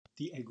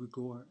The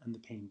Egregore and the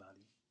Pain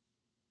Body.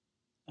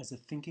 As a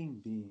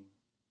thinking being,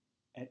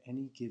 at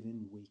any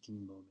given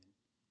waking moment,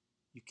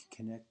 you can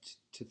connect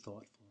to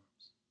thought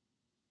forms.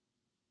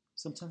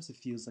 Sometimes it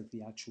feels like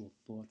the actual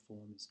thought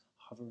form is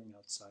hovering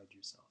outside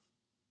yourself.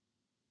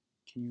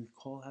 Can you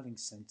recall having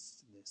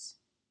sensed this?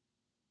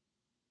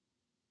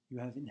 You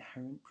have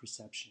inherent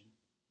perception,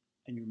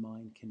 and your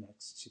mind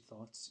connects to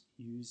thoughts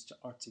used to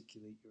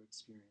articulate your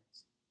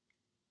experience.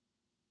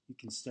 You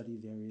can study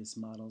various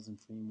models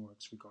and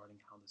frameworks regarding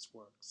how this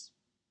works.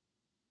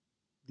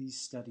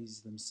 These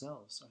studies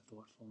themselves are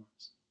thought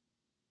forms,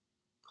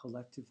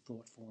 collective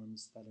thought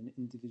forms that an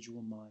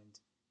individual mind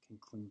can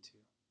cling to.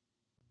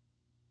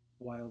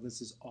 While this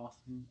is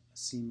often a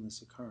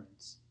seamless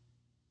occurrence,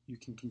 you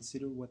can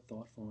consider what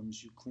thought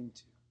forms you cling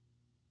to.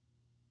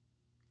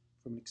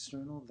 From an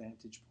external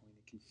vantage point,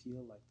 it can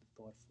feel like the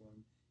thought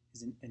form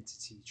is an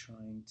entity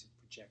trying to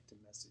project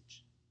a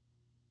message.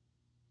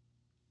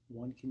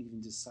 One can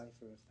even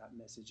decipher if that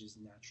message is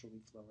naturally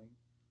flowing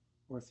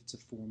or if it's a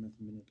form of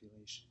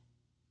manipulation.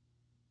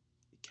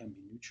 It can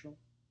be neutral,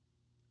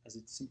 as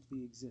it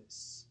simply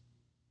exists.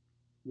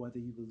 Whether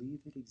you believe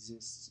it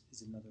exists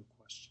is another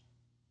question.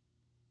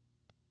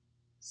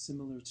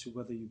 Similar to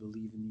whether you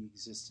believe in the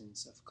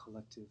existence of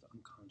collective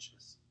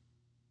unconscious,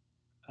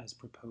 as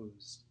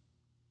proposed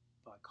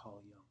by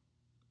Carl Jung.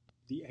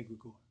 The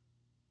Egregore.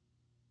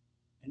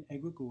 An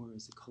egregore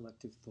is a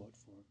collective thought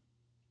form.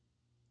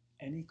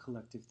 Any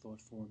collective thought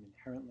form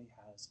inherently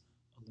has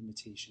a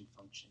limitation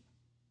function,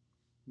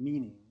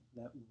 meaning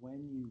that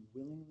when you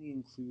willingly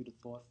include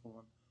a thought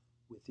form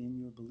within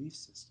your belief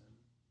system,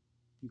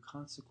 you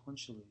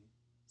consequentially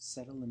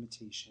set a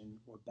limitation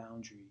or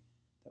boundary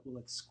that will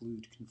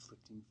exclude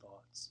conflicting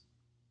thoughts.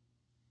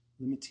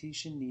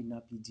 Limitation need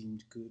not be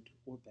deemed good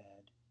or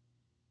bad,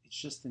 it's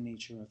just the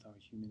nature of our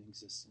human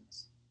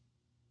existence.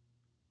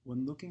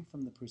 When looking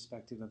from the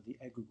perspective of the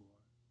egregore,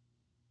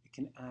 it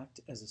can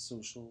act as a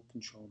social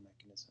control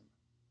mechanism.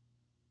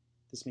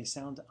 This may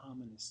sound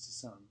ominous to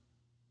some,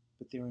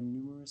 but there are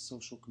numerous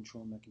social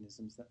control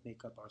mechanisms that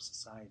make up our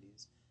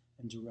societies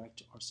and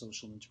direct our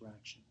social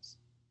interactions.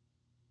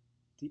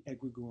 The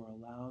egregore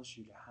allows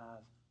you to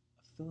have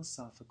a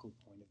philosophical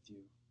point of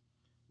view,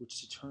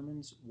 which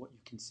determines what you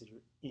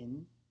consider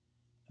in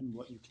and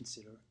what you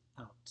consider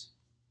out.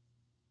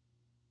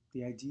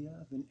 The idea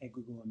of an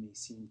egregore may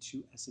seem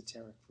too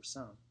esoteric for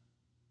some,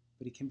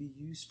 but it can be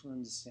used for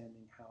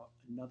understanding how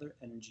another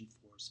energy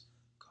force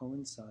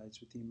coincides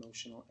with the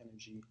emotional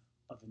energy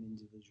of an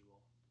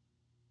individual.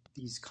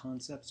 These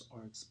concepts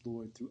are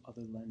explored through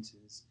other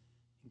lenses,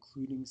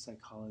 including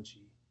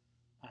psychology,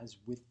 as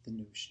with the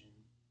notion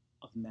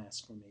of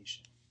mass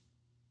formation.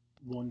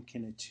 One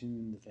can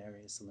attune the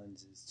various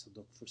lenses to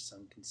look for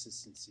some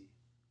consistency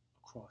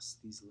across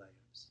these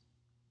layers.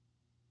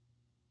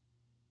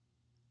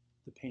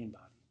 The pain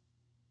body.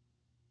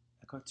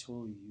 Eckhart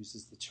Tolle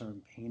uses the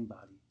term pain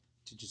body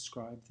to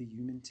describe the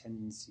human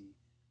tendency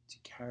to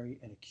carry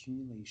an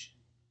accumulation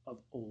of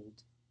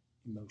old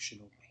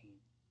emotional pain.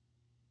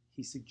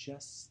 He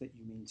suggests that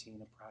you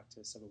maintain a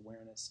practice of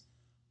awareness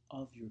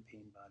of your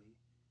pain body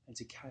and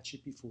to catch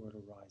it before it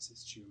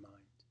arises to your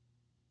mind.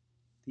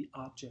 The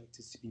object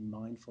is to be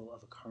mindful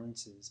of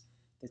occurrences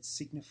that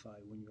signify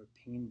when your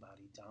pain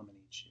body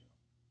dominates you.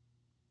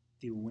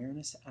 The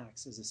awareness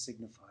acts as a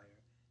signifier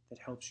that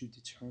helps you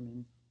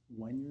determine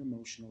when your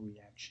emotional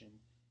reaction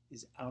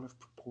is out of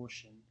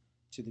proportion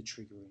to the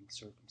triggering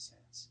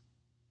circumstance.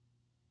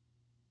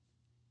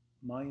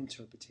 My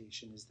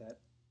interpretation is that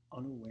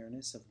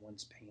unawareness of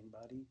one's pain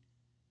body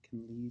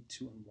can lead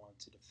to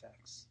unwanted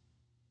effects.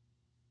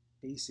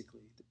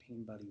 Basically, the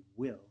pain body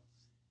will,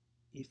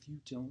 if you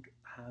don't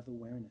have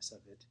awareness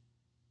of it,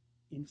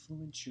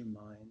 influence your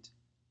mind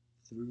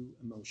through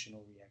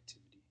emotional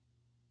reactivity.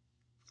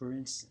 For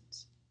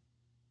instance,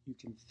 you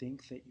can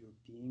think that you're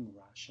being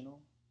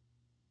rational,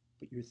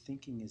 but your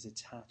thinking is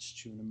attached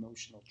to an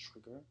emotional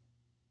trigger,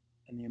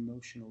 and the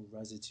emotional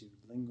residue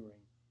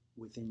lingering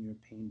within your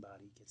pain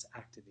body gets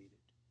activated.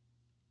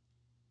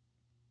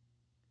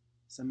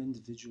 Some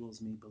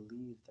individuals may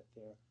believe that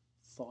their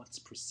thoughts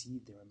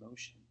precede their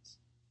emotions,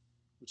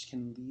 which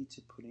can lead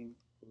to putting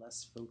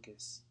less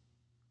focus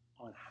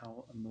on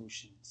how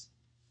emotions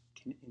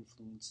can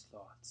influence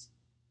thoughts.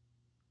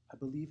 I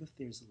believe if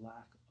there's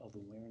lack of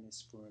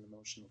awareness for an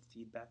emotional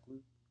feedback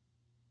loop,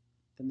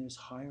 then there's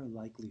higher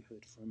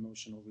likelihood for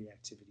emotional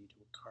reactivity to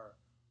occur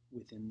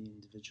within the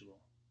individual.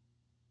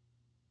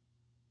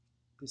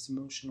 This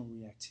emotional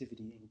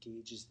reactivity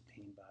engages the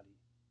pain body,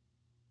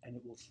 and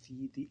it will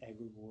feed the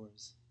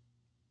egregores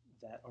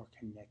that are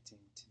connecting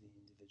to the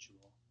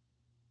individual.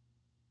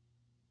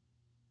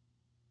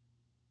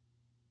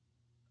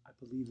 I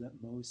believe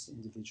that most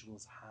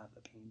individuals have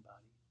a pain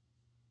body,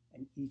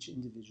 and each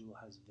individual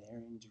has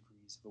varying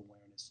degrees of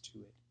awareness to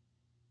it.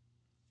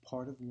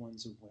 Part of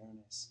one's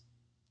awareness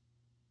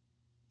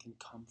can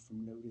come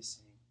from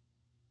noticing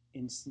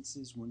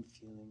instances when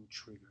feeling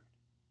triggered.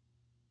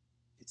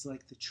 It's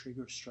like the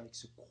trigger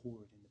strikes a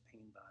chord in the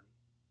pain body.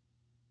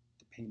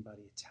 The pain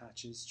body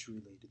attaches to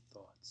related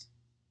thoughts.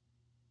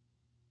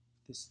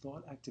 This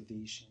thought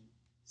activation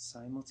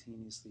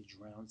simultaneously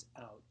drowns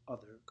out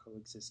other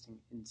coexisting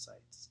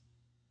insights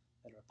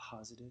that are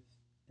positive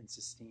and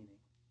sustaining.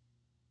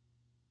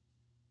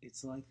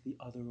 It's like the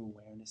other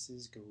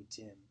awarenesses go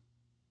dim,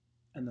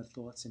 and the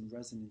thoughts in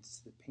resonance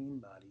to the pain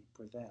body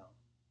prevail.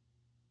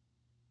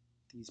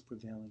 These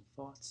prevailing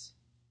thoughts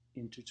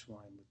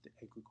intertwine with the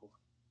egregore.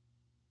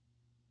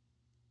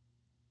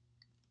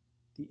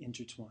 The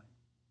intertwine.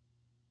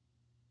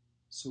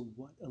 So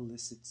what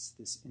elicits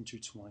this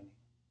intertwining?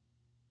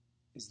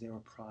 Is there a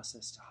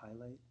process to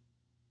highlight?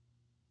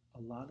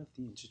 A lot of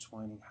the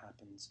intertwining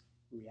happens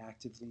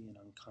reactively and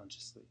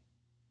unconsciously.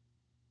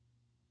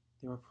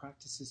 There are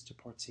practices to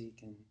partake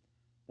in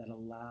that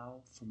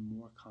allow for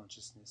more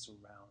consciousness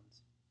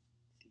around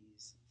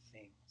these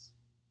things.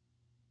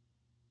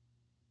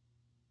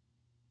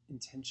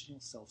 Intentional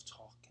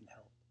self-talk can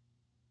help.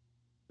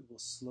 It will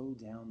slow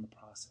down the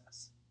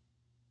process.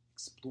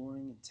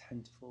 Exploring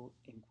intentful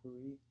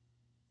inquiry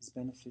is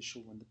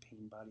beneficial when the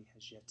pain body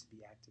has yet to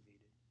be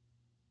activated,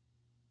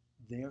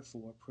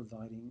 therefore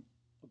providing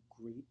a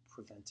great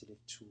preventative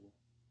tool.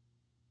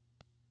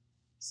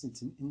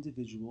 Since an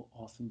individual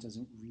often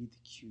doesn't read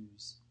the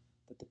cues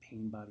that the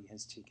pain body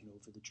has taken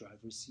over the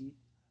driver's seat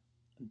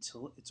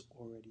until it's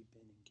already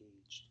been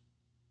engaged,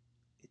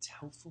 it's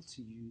helpful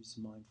to use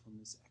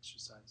mindfulness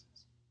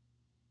exercises.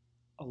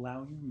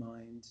 Allow your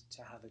mind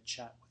to have a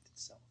chat with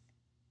itself.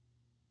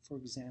 For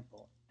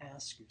example,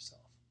 ask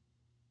yourself,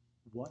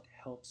 what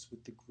helps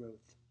with the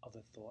growth of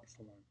a thought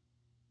form?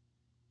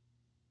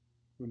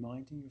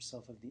 Reminding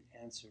yourself of the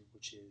answer,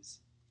 which is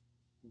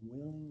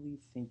willingly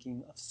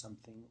thinking of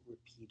something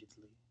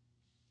repeatedly.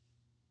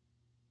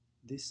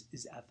 This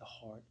is at the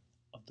heart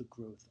of the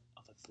growth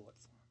of a thought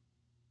form,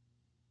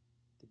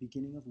 the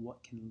beginning of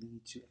what can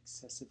lead to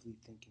excessively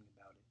thinking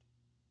about it.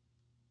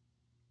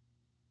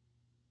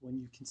 When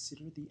you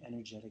consider the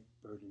energetic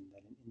burden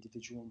that an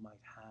individual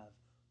might have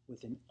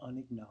with an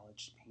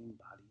unacknowledged pain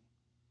body,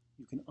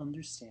 you can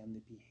understand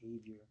the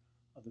behavior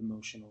of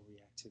emotional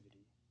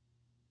reactivity.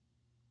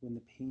 When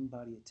the pain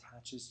body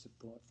attaches to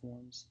thought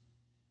forms,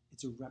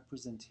 it's a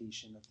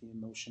representation of the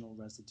emotional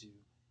residue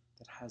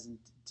that hasn't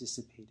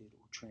dissipated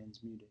or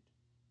transmuted.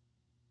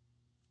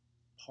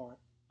 Part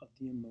of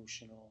the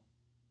emotional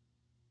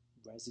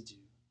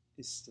residue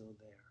is still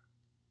there.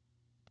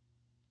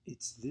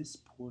 It's this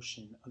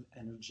portion of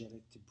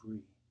energetic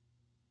debris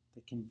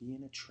that can be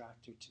an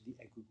attractor to the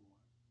egregore.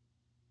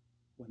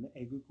 When the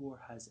egregore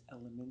has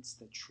elements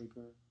that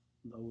trigger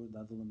lower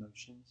level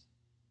emotions,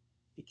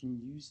 it can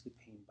use the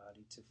pain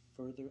body to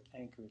further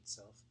anchor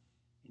itself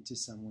into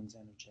someone's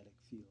energetic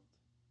field.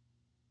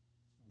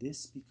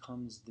 This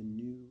becomes the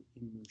new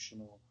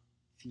emotional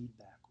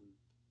feedback loop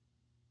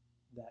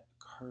that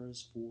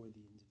occurs for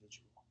the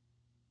individual.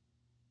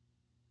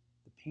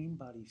 The pain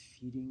body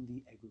feeding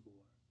the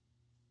egregore,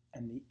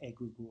 and the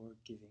egregore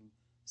giving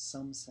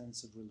some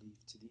sense of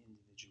relief to the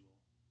individual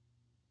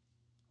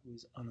who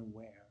is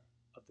unaware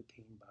of the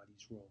pain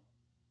body's role.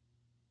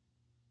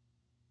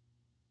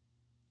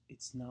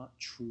 It's not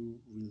true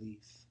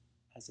relief,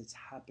 as it's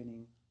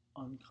happening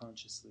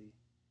unconsciously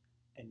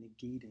and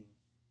negating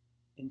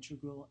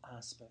integral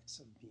aspects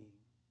of being.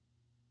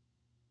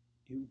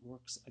 It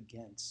works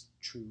against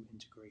true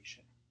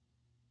integration.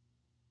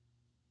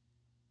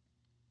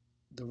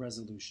 The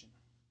resolution.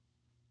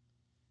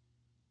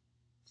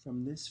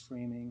 From this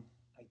framing,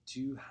 I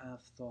do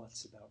have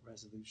thoughts about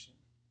resolution,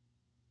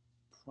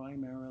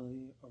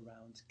 primarily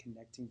around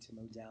connecting to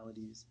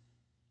modalities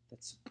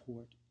that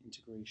support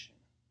integration.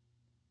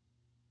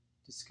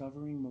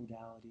 Discovering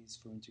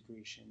modalities for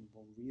integration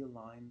will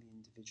realign the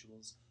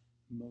individual's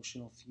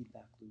emotional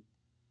feedback loop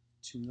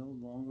to no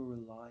longer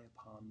rely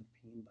upon the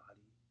pain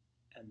body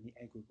and the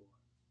egregore.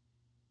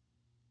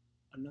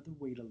 Another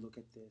way to look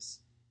at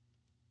this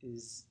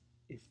is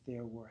if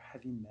there were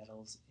heavy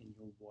metals in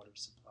your water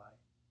supply.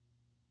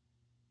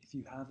 If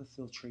you have a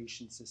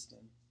filtration system,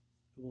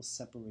 it will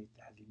separate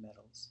the heavy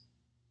metals.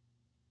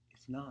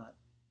 If not,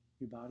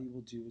 your body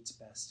will do its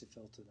best to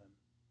filter them,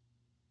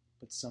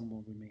 but some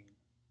will remain.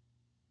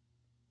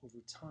 Over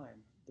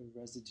time, the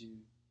residue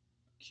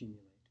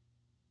accumulate.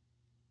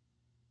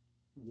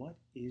 What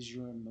is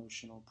your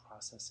emotional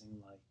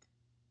processing like?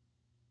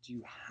 Do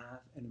you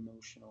have an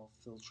emotional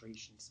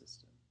filtration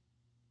system?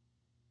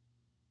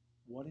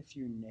 What if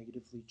your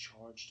negatively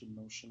charged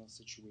emotional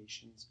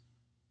situations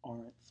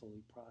aren't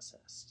fully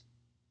processed?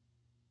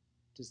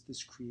 Does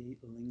this create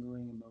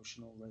lingering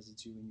emotional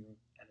residue in your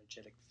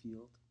energetic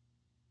field?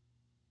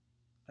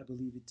 I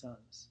believe it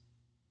does.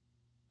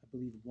 I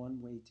believe one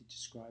way to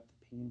describe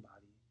the pain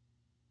body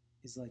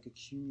is like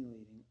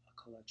accumulating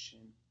a collection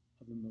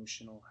of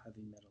emotional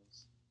heavy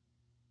metals.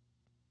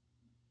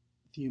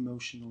 The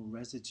emotional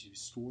residue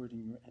stored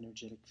in your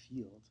energetic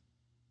field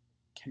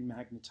can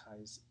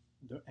magnetize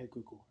the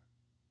egregore.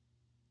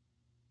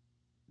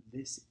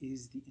 This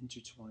is the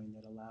intertwine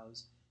that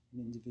allows an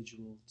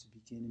individual to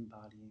begin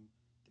embodying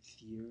the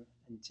fear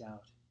and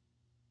doubt.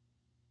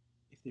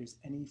 If there's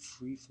any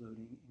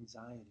free-floating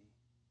anxiety,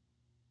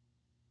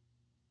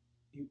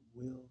 it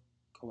will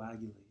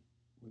coagulate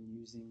when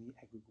using the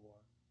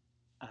egregore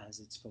as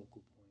its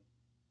focal point.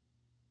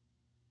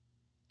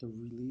 The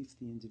relief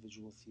the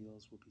individual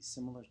feels will be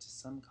similar to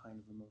some kind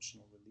of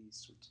emotional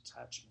release or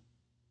detachment.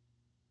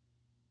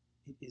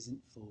 It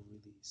isn't full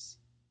release,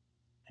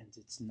 and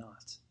it's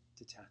not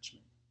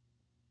detachment.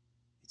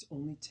 It's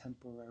only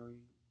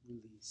temporary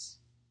release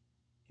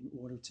in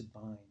order to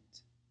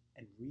bind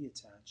and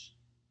reattach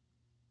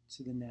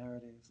to the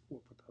narrative or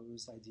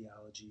proposed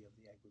ideology of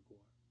the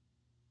egregore.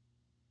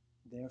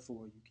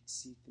 Therefore, you can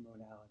seek the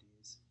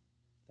modalities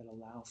that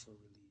allow for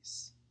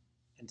release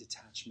and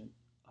detachment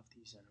of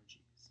these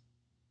energies.